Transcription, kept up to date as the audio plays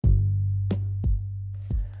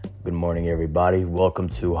Good morning, everybody. Welcome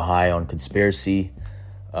to High on Conspiracy.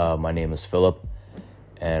 My name is Philip,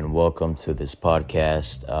 and welcome to this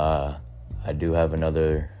podcast. I do have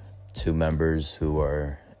another two members who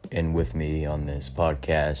are in with me on this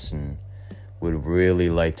podcast, and would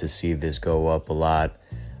really like to see this go up a lot.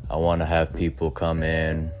 I want to have people come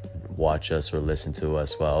in, watch us or listen to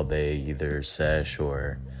us while they either sesh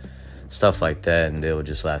or stuff like that, and they'll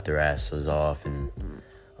just laugh their asses off and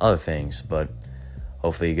other things. But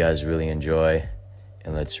hopefully you guys really enjoy,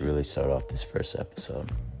 and let's really start off this first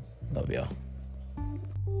episode. Love y'all.